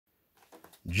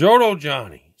Jodo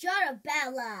Johnny. Jodo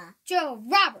Bella. Joe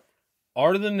Robert.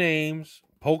 Art of the names.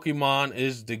 Pokemon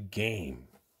is the game.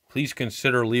 Please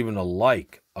consider leaving a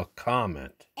like, a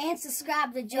comment. And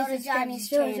subscribe to Jodo Johnny's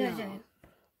channel. You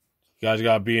guys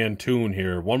got to be in tune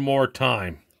here. One more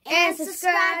time. And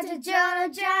subscribe to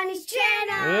Jodo Johnny's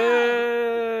channel.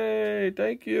 Hey,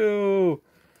 thank you.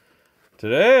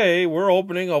 Today, we're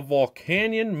opening a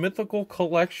Volcanion Mythical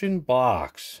Collection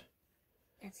box.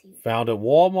 Found at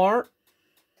Wal-Mart.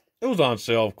 It was on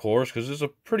sale, of course, because it's a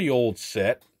pretty old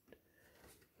set.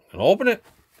 And open it.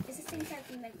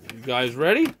 You guys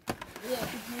ready? Yeah.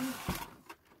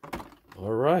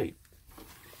 All right.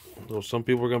 Well, some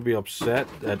people are going to be upset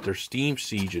that there's Steam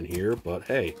Siege in here, but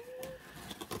hey,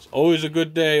 it's always a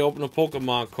good day opening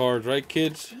Pokemon cards, right,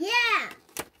 kids? Yeah.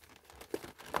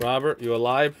 Robert, you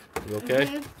alive? You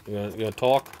okay? You gonna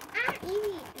talk? I'm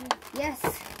eating. Yes.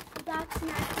 The box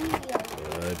not eating.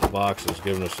 The box is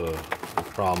giving us a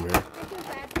problem here. I feel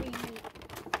bad for you.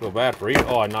 Feel bad for Eva?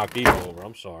 Oh, I knocked Eva over.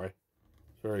 I'm sorry.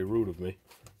 It's very rude of me.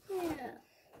 Yeah.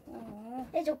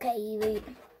 It's okay, Evie.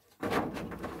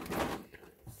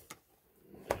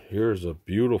 Here's a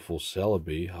beautiful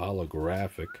Celebi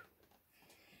holographic.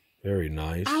 Very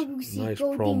nice. Nice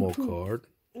promo card.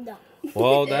 No.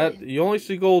 Well, you only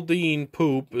see Goldeen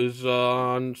poop is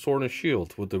on Sword and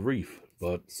Shield with the reef,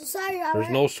 but So sorry, Robert.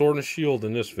 there's no Sword and Shield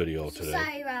in this video today.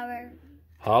 Sorry, Robert.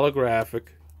 Holographic.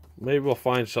 Maybe we'll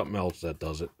find something else that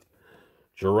does it.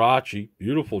 Jirachi.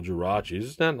 Beautiful Jirachi.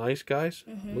 Isn't that nice, guys?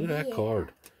 Look at that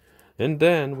card. And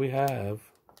then we have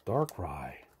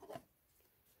Darkrai.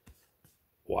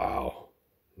 Wow.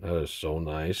 That is so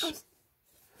nice.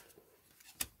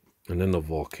 And then the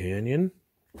Volcanion.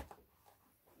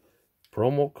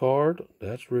 Promo card.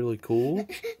 That's really cool.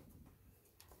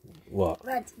 What?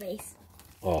 Red space.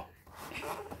 Oh.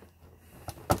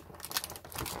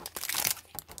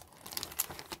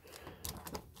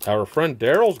 Our friend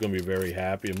Daryl's going to be very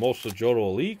happy, and most of Johto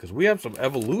Elite, because we have some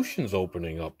evolutions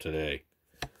opening up today.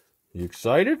 You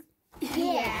excited?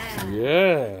 Yeah.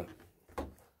 Yeah.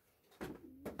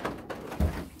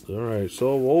 All right,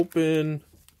 so open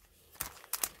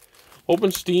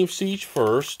Steam Siege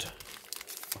first.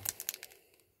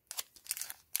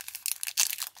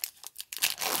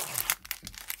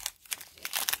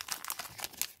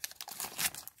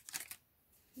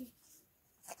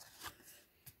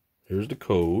 Here's the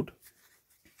code.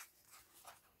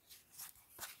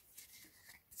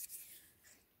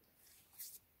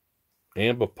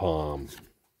 Ambipom,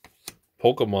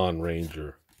 Pokemon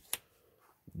Ranger,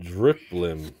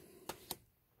 Driplim,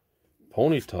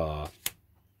 Ponyta,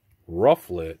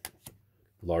 Rufflet,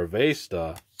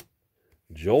 Larvesta,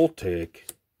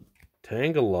 Joltik,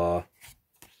 Tangela,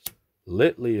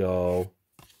 Litleo,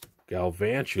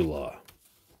 Galvantula.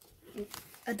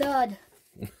 A dud.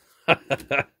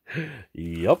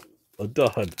 Yup, a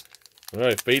dud.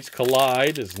 Alright, Fates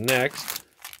Collide is next.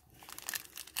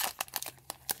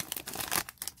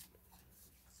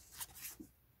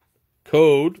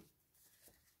 Code.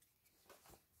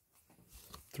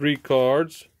 3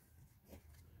 cards.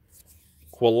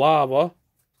 Quilava.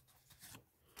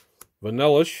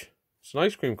 Vanillish. It's an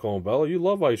ice cream cone, Bella. You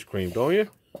love ice cream, don't you?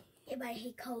 Yeah, but I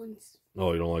hate cones.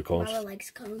 No, you don't like cones? Robert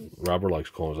likes cones. Robert likes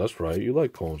cones. That's right. You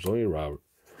like cones, don't you, Robert?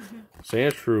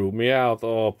 Sandshrew. Meowth.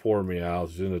 Oh, poor Meowth.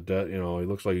 He's in the debt. You know, he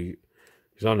looks like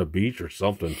he's on the beach or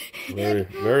something. Very,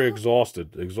 very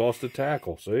exhausted. Exhausted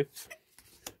tackle, see?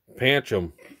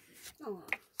 Pancham.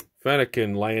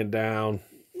 Fennekin laying down.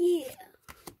 Yeah.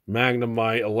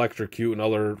 Magnemite, Electrocute, and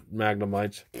other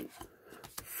Magnemites.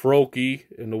 Froakie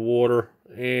in the water.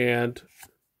 And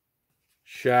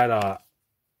Shadow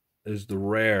is the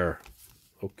rare.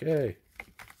 Okay.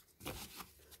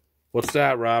 What's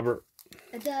that, Robert?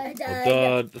 A dud. A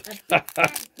dud.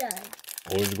 Dud.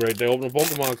 Always a great day opening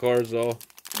Pokemon cards, though.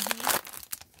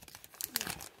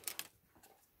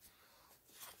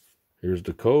 Here's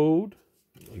the code.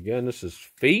 Again, this is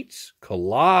Fates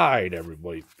Collide,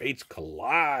 everybody. Fates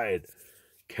Collide.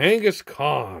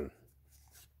 Kangaskhan.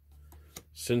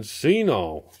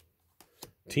 Cincino.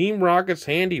 Team Rocket's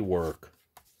Handiwork.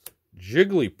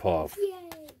 Jigglypuff.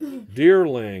 Yay.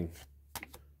 Deerling.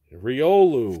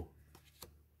 Riolu.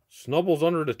 Snubbles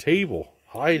under the table,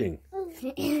 hiding.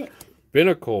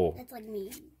 Binnacle. That's like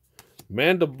me.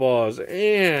 Mandibuzz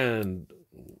and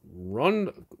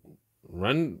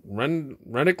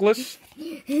Reniclus.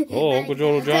 Oh, Uncle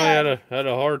Jodo Johnny had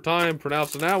a hard time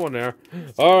pronouncing that one there.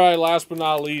 All right, last but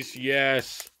not least,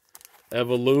 yes,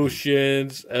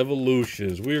 evolutions.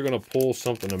 We are gonna pull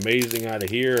something amazing out of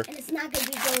here. And it's not gonna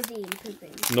be Goldeen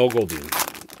pooping. No Goldeen.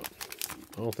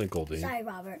 I don't think Goldeen. Sorry,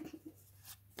 Robert.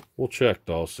 We'll check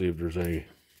though, see if there's any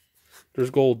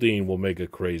There's Goldeen. We'll make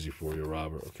it crazy for you,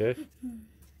 Robert, okay?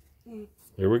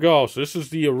 Here we go. So this is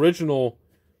the original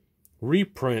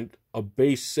reprint of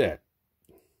base set.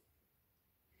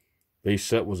 Base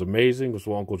set was amazing. It was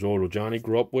what Uncle Joe or Johnny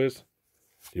grew up with.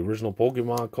 The original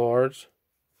Pokemon cards.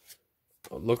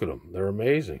 Oh, look at them. They're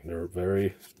amazing. They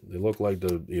look like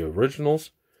the originals.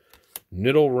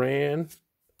 Nidoran,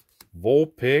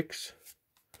 Vulpix,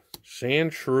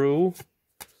 Sandshrew,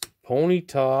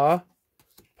 Ponyta,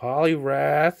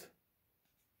 Poliwrath,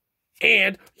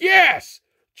 and yes!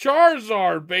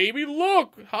 Charizard, baby!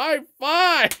 Look! High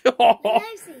five!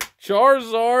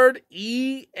 Charizard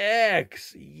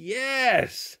EX!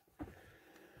 Yes!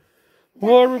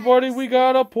 Well, everybody, we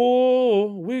got a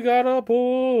pull. We got a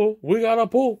pull. We got a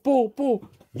pull, pull.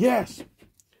 Yes!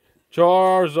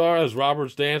 Charizard, as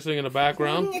Robert's dancing in the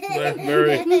background.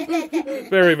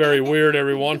 Very, very weird,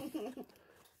 everyone.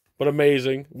 But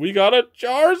amazing. We got a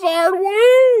Charizard,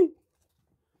 woo!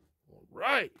 All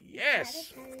right,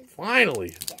 yes.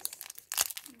 Finally.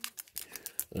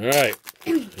 All right,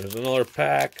 there's another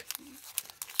pack.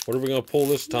 What are we going to pull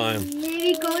this time?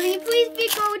 Maybe Goldeen, please be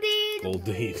Goldeen.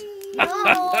 Goldeen.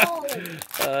 No.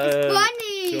 It's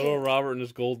funny. Show Robert and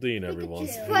his Goldeen, everyone.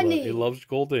 It's funny. He loves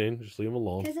Goldeen. Just leave him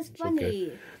alone. Because it's funny.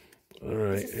 Okay. All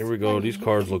right, here we go. These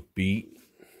cards look beat.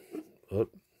 Oh.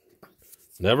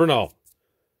 Never know.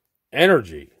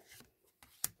 Energy.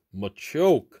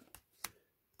 Machoke.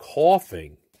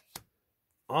 Coughing.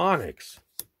 Onyx.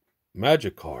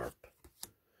 Magikarp.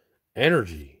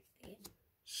 Energy.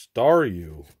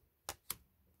 Staryu.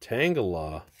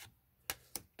 Tangela.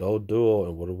 Doduo.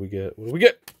 And what do we get? What do we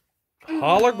get?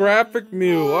 Holographic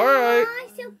Mew. All right. Oh,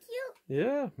 so cute.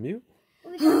 Yeah, Mew.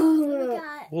 What we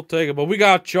got? We'll take it. But we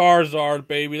got Charizard,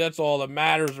 baby. That's all that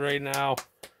matters right now.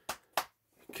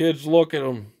 Kids, look at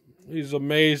him. He's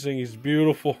amazing. He's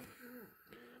beautiful.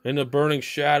 In the Burning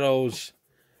Shadows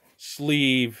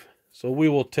sleeve. So we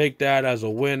will take that as a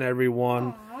win,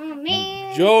 everyone. Oh,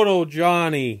 man. Jodo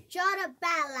Johnny. Jodo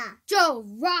Bella. Joe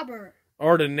Robert.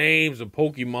 Are the names of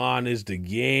Pokemon is the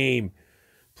game.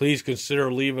 Please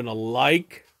consider leaving a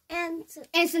like. Hold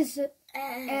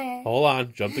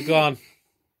on. Jump the gun.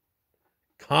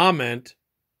 Comment.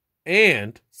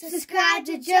 And subscribe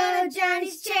to Jodo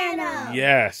Johnny's channel.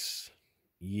 Yes.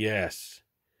 Yes.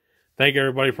 Thank you,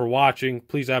 everybody, for watching.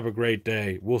 Please have a great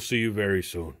day. We'll see you very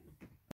soon.